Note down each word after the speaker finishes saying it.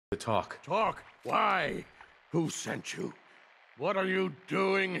to talk. Talk? Why? Who sent you? What are you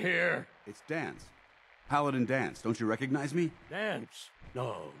doing here? It's Dance. Paladin Dance. Don't you recognize me? Dance?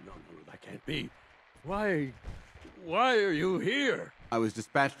 No, that can't be. Why are you here? I was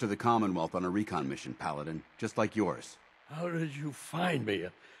dispatched to the Commonwealth on a recon mission, Paladin, just like yours. How did you find me?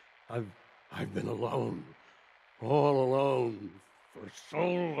 I've been alone. All alone. For so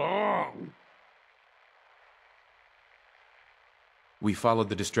long. We followed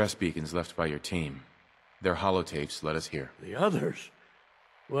the distress beacons left by your team. Their holotapes led us here. The others?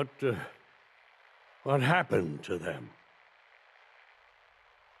 What happened to them?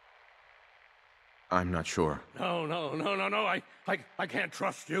 I'm not sure. No. I can't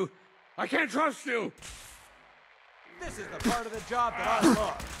trust you. I can't trust you! This is the part of the job that I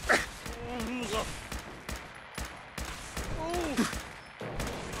love.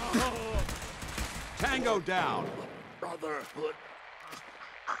 Tango down! Brotherhood.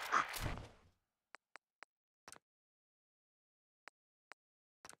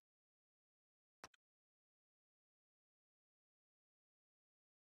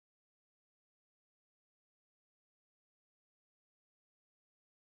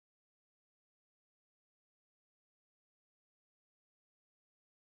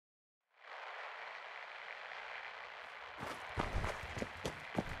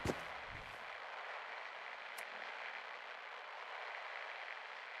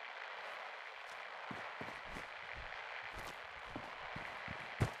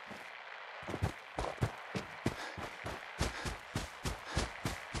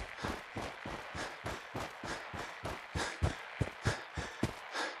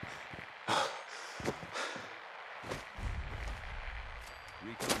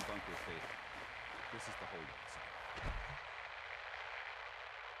 Recon bunker fatal. This is the holdup site.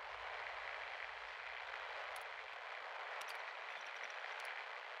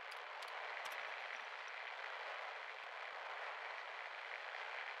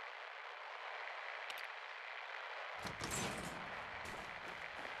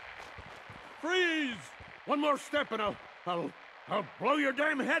 Freeze! One more step and I'll blow your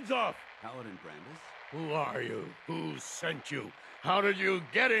damn heads off! Paladin Brandis? Who are you? Who sent you? How did you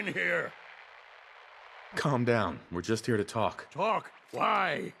get in here? Calm down. We're just here to talk. Talk?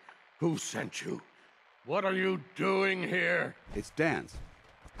 Why? Who sent you? What are you doing here? It's Dance.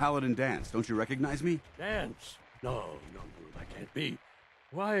 Paladin Dance. Don't you recognize me? Dance? No, that can't be.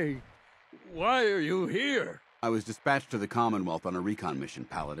 Why are you here? I was dispatched to the Commonwealth on a recon mission,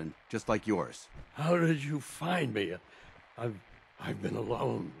 Paladin, just like yours. How did you find me? I've been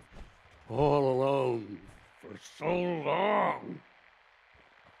alone. All alone. For so long.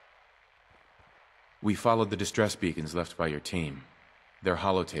 We followed the distress beacons left by your team. Their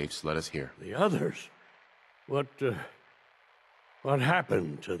holotapes led us here. The others? What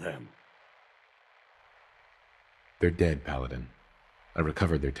happened to them? They're dead, Paladin. I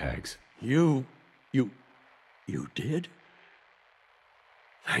recovered their tags. You did?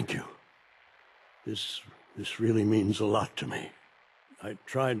 Thank you. This really means a lot to me. I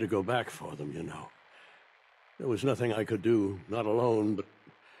tried to go back for them, you know. There was nothing I could do, not alone,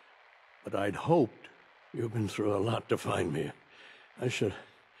 but I'd hoped. You've been through a lot to find me. I should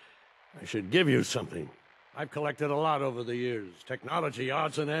give you something. I've collected a lot over the years. Technology,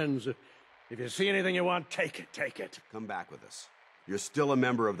 odds and ends. If you see anything you want, take it. Come back with us. You're still a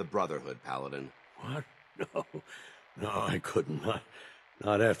member of the Brotherhood, Paladin. What? No, I couldn't.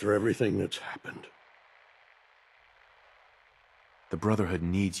 Not after everything that's happened. The Brotherhood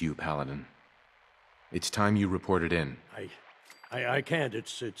needs you, Paladin. It's time you reported in. I can't.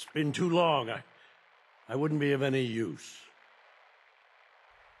 It's been too long. I wouldn't be of any use.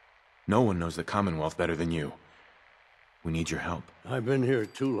 No one knows the Commonwealth better than you. We need your help. I've been here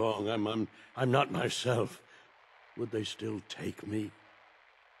too long. I'm not myself. Would they still take me?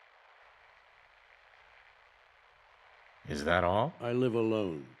 Is that all? I live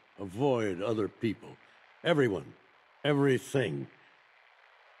alone. Avoid other people. Everyone. Everything.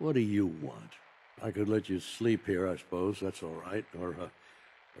 What do you want? I could let you sleep here, I suppose. That's all right. Or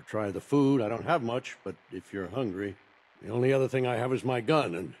try the food. I don't have much, but if you're hungry... The only other thing I have is my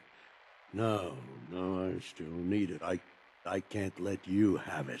gun, and... No, I still need it. I can't let you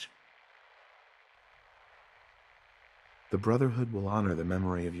have it. The Brotherhood will honor the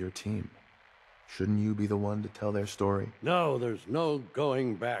memory of your team. Shouldn't you be the one to tell their story? No, there's no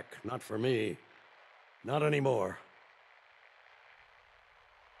going back. Not for me. Not anymore.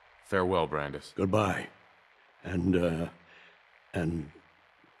 Farewell, Brandis. Goodbye. And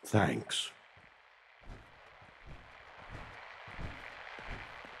thanks.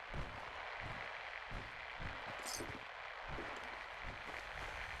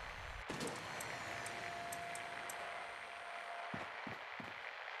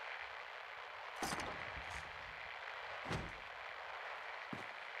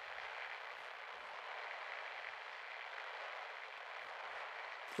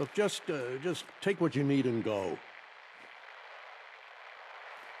 Look, just take what you need and go.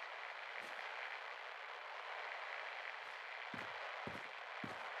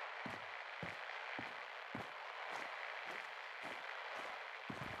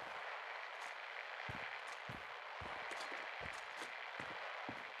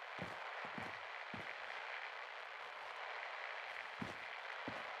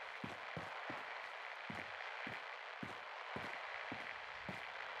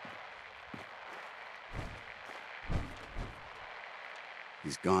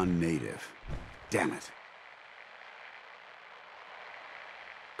 He's gone native. Damn it.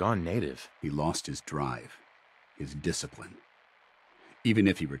 Gone native? He lost his drive, his discipline. Even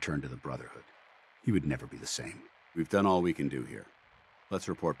if he returned to the Brotherhood, he would never be the same. We've done all we can do here. Let's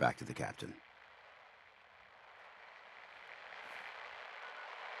report back to the captain.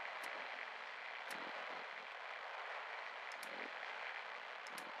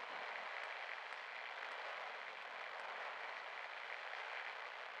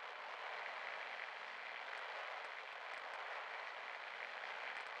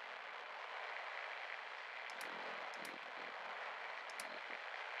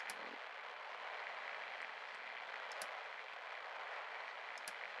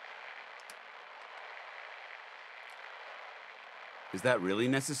 Is that really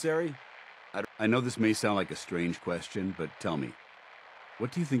necessary? I know this may sound like a strange question, but tell me,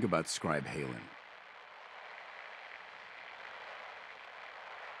 what do you think about Scribe Halen?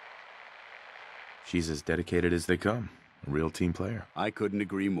 She's as dedicated as they come. A real team player. I couldn't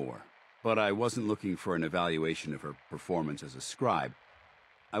agree more. But I wasn't looking for an evaluation of her performance as a scribe.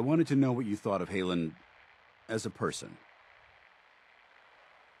 I wanted to know what you thought of Halen as a person.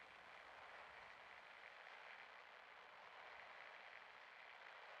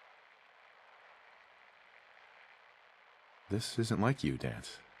 This isn't like you,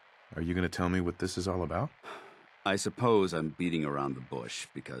 Dance. Are you going to tell me what this is all about? I suppose I'm beating around the bush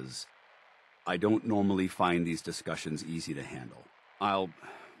because I don't normally find these discussions easy to handle. I'll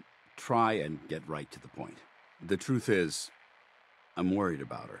try and get right to the point. The truth is, I'm worried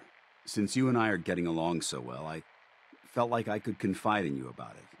about her. Since you and I are getting along so well, I felt like I could confide in you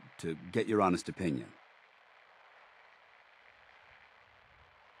about it, to get your honest opinion.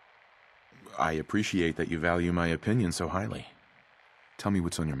 I appreciate that you value my opinion so highly. Tell me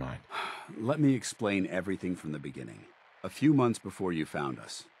what's on your mind. Let me explain everything from the beginning. A few months before you found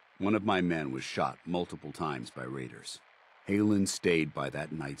us, one of my men was shot multiple times by raiders. Halen stayed by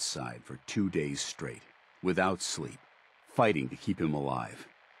that knight's side for 2 days straight, without sleep, fighting to keep him alive.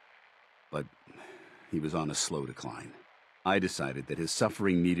 But he was on a slow decline. I decided that his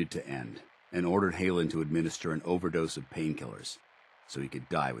suffering needed to end, and ordered Halen to administer an overdose of painkillers, so he could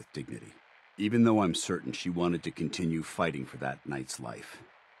die with dignity. Even though I'm certain she wanted to continue fighting for that knight's life.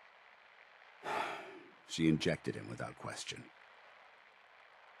 She injected him without question.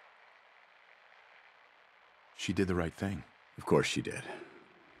 She did the right thing. Of course she did.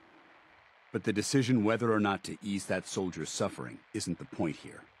 But the decision whether or not to ease that soldier's suffering isn't the point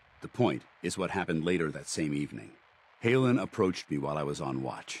here. The point is what happened later that same evening. Halen approached me while I was on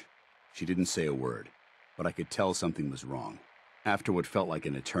watch. She didn't say a word, but I could tell something was wrong. After what felt like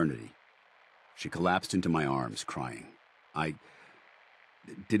an eternity, she collapsed into my arms, crying. I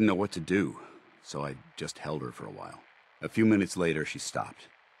didn't know what to do, so I just held her for a while. A few minutes later, she stopped,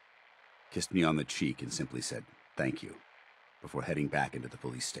 kissed me on the cheek, and simply said, "Thank you," before heading back into the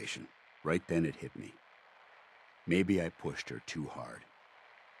police station. Right then it hit me. Maybe I pushed her too hard.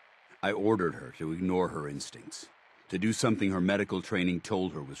 I ordered her to ignore her instincts, to do something her medical training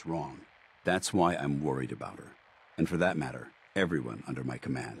told her was wrong. That's why I'm worried about her, and for that matter, everyone under my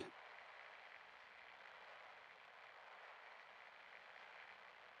command.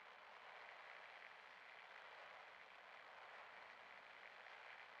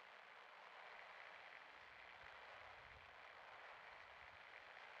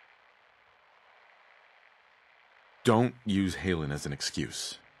 Don't use Halen as an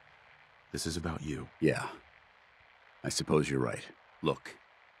excuse. This is about you. Yeah, I suppose you're right. Look,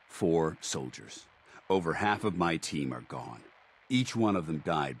 4 soldiers. Over half of my team are gone. Each one of them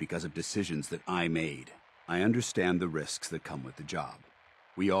died because of decisions that I made. I understand the risks that come with the job.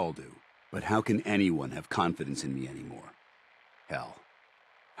 We all do. But how can anyone have confidence in me anymore? Hell,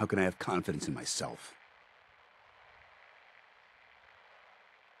 how can I have confidence in myself?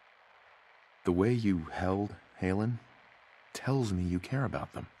 The way you held Halen tells me you care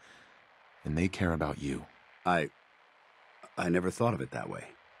about them. And they care about you. I never thought of it that way.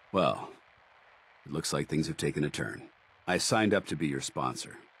 Well, it looks like things have taken a turn. I signed up to be your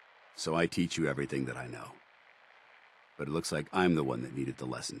sponsor, so I teach you everything that I know. but it looks like I'm the one that needed the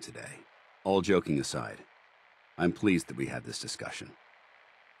lesson today. All joking aside, I'm pleased that we had this discussion.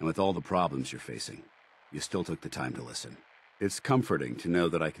 And with all the problems you're facing, you still took the time to listen. It's comforting to know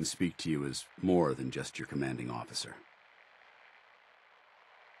that I can speak to you as more than just your commanding officer.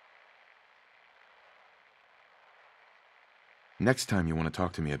 Next time you want to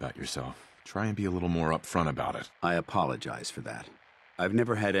talk to me about yourself, try and be a little more upfront about it. I apologize for that. I've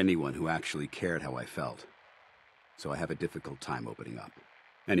never had anyone who actually cared how I felt, so I have a difficult time opening up.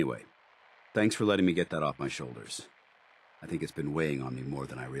 Anyway, thanks for letting me get that off my shoulders. I think it's been weighing on me more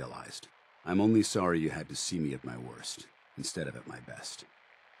than I realized. I'm only sorry you had to see me at my worst, instead of at my best.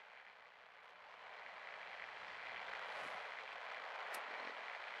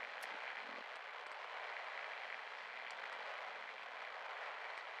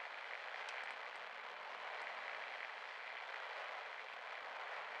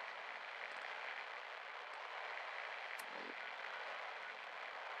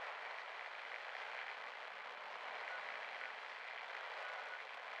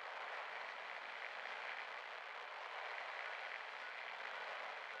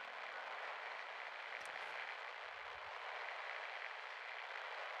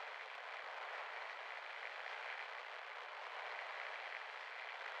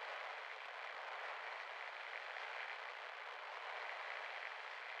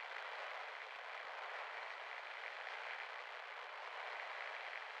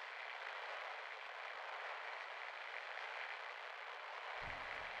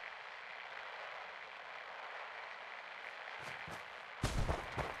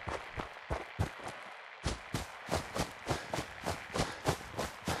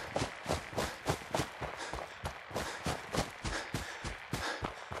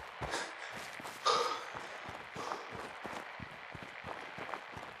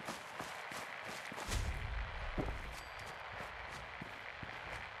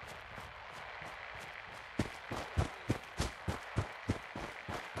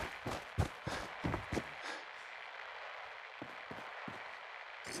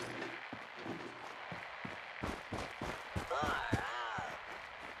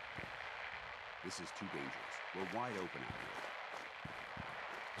 This is too dangerous. We're wide open out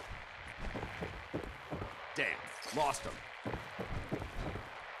here. Damn, lost him.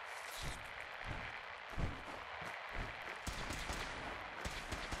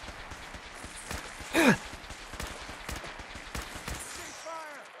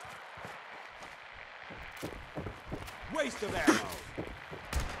 Waste of ammo.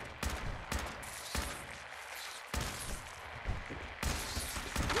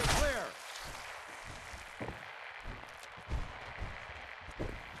 Clear.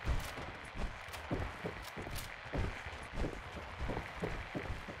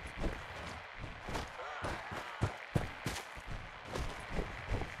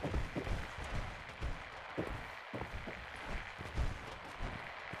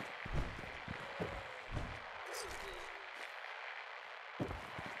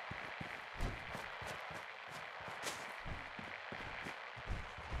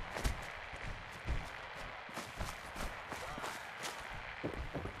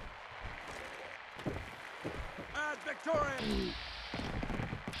 Victorian!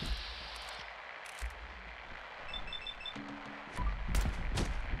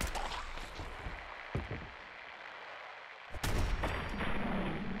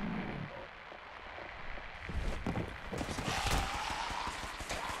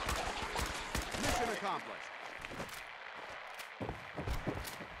 Mission accomplished.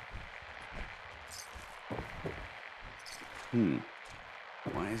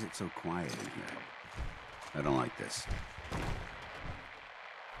 Why is it so quiet in here? I don't like this.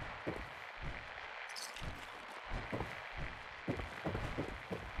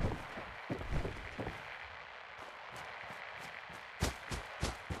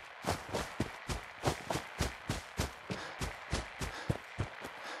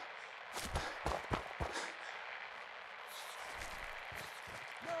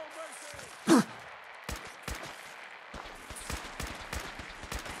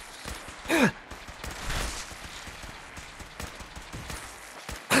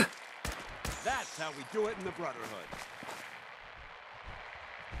 That's how we do it in the Brotherhood.